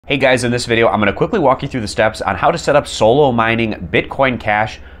Hey guys, in this video, I'm going to quickly walk you through the steps on how to set up solo mining Bitcoin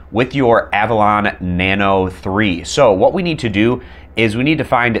Cash with your Avalon Nano 3. So what we need to do is we need to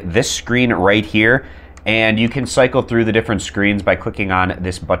find this screen right here, and you can cycle through the different screens by clicking on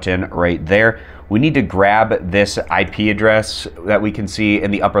this button right there. We need to grab this IP address that we can see in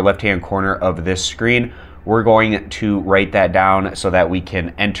the upper left-hand corner of this screen. We're going to write that down so that we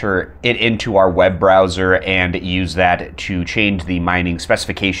can enter it into our web browser and use that to change the mining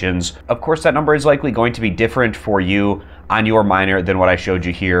specifications. Of course, that number is likely going to be different for you on your miner than what I showed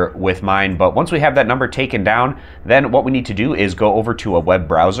you here with mine. But once we have that number taken down, then what we need to do is go over to a web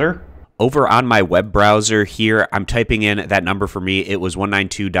browser. Over on my web browser here, I'm typing in that number for me. It was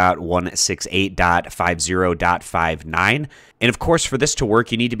 192.168.50.59. And of course, for this to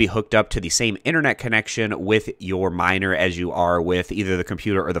work, you need to be hooked up to the same internet connection with your miner as you are with either the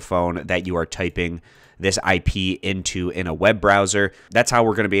computer or the phone that you are typing this IP into in a web browser. That's how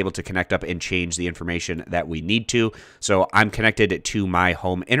we're going to be able to connect up and change the information that we need to. So I'm connected to my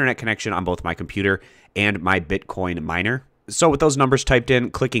home internet connection on both my computer and my Bitcoin miner. So with those numbers typed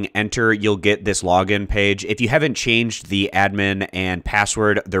in, clicking enter, you'll get this login page. If you haven't changed the admin and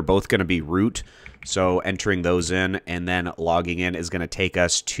password, they're both going to be root. So entering those in and then logging in is going to take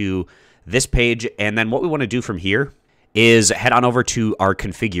us to this page. And then what we want to do from here is head on over to our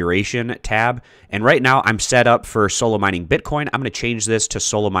configuration tab. And right now I'm set up for solo mining Bitcoin. I'm going to change this to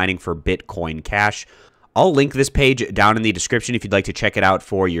solo mining for Bitcoin Cash. I'll link this page down in the description if you'd like to check it out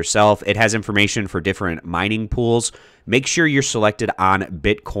for yourself. It has information for different mining pools. Make sure you're selected on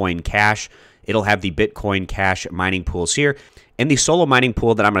Bitcoin Cash. It'll have the Bitcoin Cash mining pools here. And the solo mining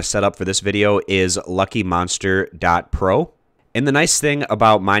pool that I'm going to set up for this video is luckymonster.pro. And the nice thing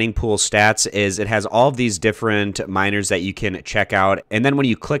about mining pool stats is it has all of these different miners that you can check out. And then when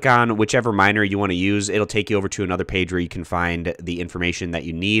you click on whichever miner you want to use, it'll take you over to another page where you can find the information that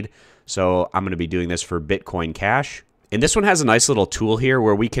you need. So I'm going to be doing this for Bitcoin Cash. And this one has a nice little tool here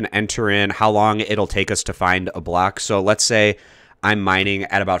where we can enter in how long it'll take us to find a block. So let's say I'm mining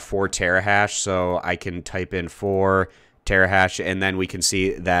at about 4 terahash. So I can type in 4 terahash and then we can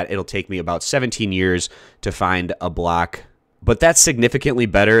see that it'll take me about 17 years to find a block. But that's significantly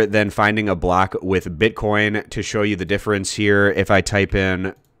better than finding a block with Bitcoin. To show you the difference here, if I type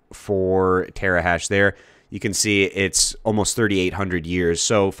in 4 terahash there, you can see it's almost 3,800 years.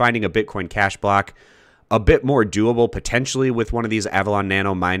 So finding a Bitcoin Cash block, a bit more doable potentially with one of these Avalon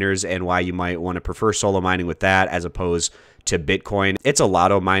Nano miners, and why you might want to prefer solo mining with that as opposed to Bitcoin. It's a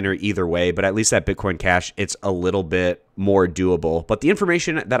lotto miner either way, but at least that Bitcoin Cash, it's a little bit more doable. But the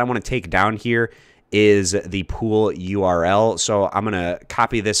information that I want to take down here is the pool URL. So I'm going to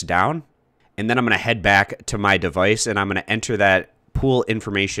copy this down, and then I'm going to head back to my device, and I'm going to enter that pool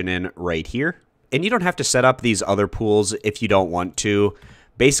information in right here. And you don't have to set up these other pools if you don't want to.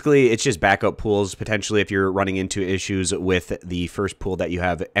 Basically, it's just backup pools, potentially if you're running into issues with the first pool that you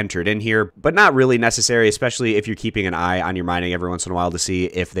have entered in here, but not really necessary, especially if you're keeping an eye on your mining every once in a while to see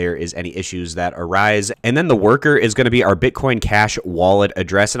if there is any issues that arise. And then the worker is going to be our Bitcoin Cash wallet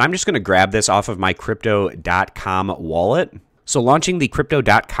address. And I'm just going to grab this off of my crypto.com wallet. So launching the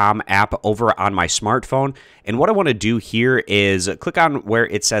crypto.com app over on my smartphone. And what I want to do here is click on where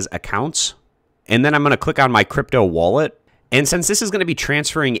it says accounts. And then I'm going to click on my crypto wallet. And since this is going to be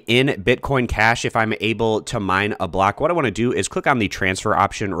transferring in Bitcoin Cash, if I'm able to mine a block, what I want to do is click on the transfer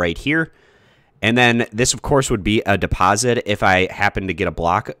option right here. And then this, of course, would be a deposit if I happen to get a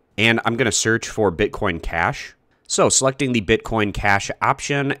block. And I'm going to search for Bitcoin Cash. So selecting the Bitcoin Cash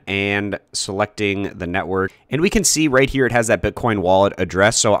option and selecting the network. And we can see right here it has that Bitcoin wallet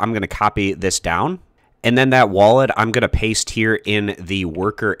address. So I'm going to copy this down. And then that wallet I'm going to paste here in the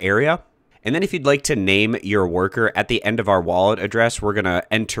worker area. And then if you'd like to name your worker at the end of our wallet address, we're going to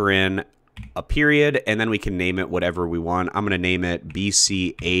enter in a period, and then we can name it whatever we want. I'm going to name it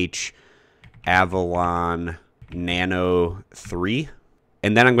BCH Avalon Nano 3.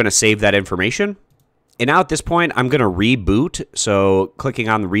 And then I'm going to save that information. And now at this point, I'm going to reboot. So clicking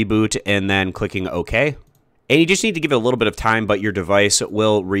on the reboot and then clicking OK. And you just need to give it a little bit of time, but your device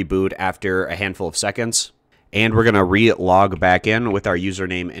will reboot after a handful of seconds. And we're going to re-log back in with our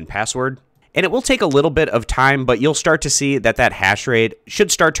username and password. And it will take a little bit of time, but you'll start to see that that hash rate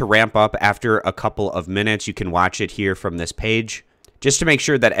should start to ramp up after a couple of minutes. You can watch it here from this page just to make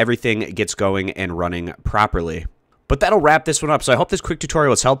sure that everything gets going and running properly. But that'll wrap this one up. So I hope this quick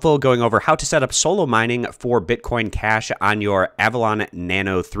tutorial was helpful, going over how to set up solo mining for Bitcoin Cash on your Avalon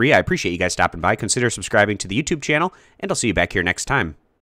Nano 3. I appreciate you guys stopping by. Consider subscribing to the YouTube channel, and I'll see you back here next time.